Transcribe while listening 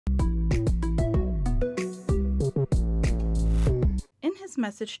his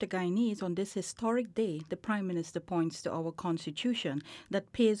message to Guyanese on this historic day, the Prime Minister points to our Constitution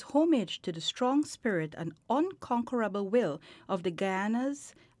that pays homage to the strong spirit and unconquerable will of the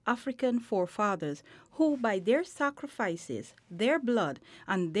Guyana's African forefathers who, by their sacrifices, their blood,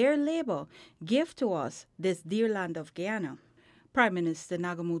 and their labor, gave to us this dear land of Guyana. Prime Minister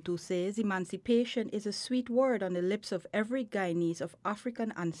Nagamootoo says emancipation is a sweet word on the lips of every Guyanese of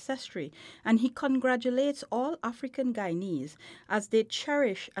African ancestry, and he congratulates all African Guyanese as they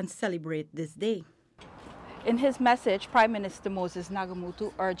cherish and celebrate this day. In his message, Prime Minister Moses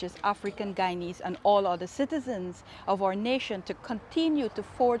Nagamootoo urges African Guyanese and all other citizens of our nation to continue to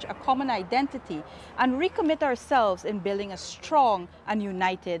forge a common identity and recommit ourselves in building a strong and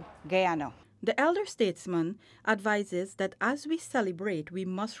united Guyana. The elder statesman advises that as we celebrate, we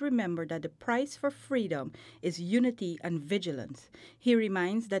must remember that the price for freedom is unity and vigilance. He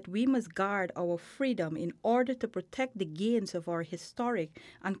reminds that we must guard our freedom in order to protect the gains of our historic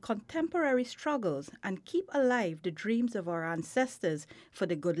and contemporary struggles and keep alive the dreams of our ancestors for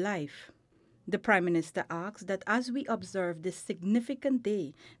the good life. The Prime Minister asks that as we observe this significant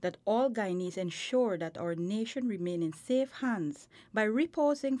day, that all Guyanese ensure that our nation remain in safe hands by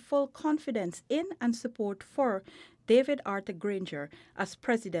reposing full confidence in and support for David Arthur Granger as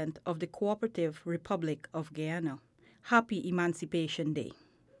President of the Cooperative Republic of Guyana. Happy Emancipation Day.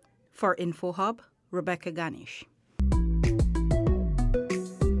 For InfoHub, Rebecca Ganish.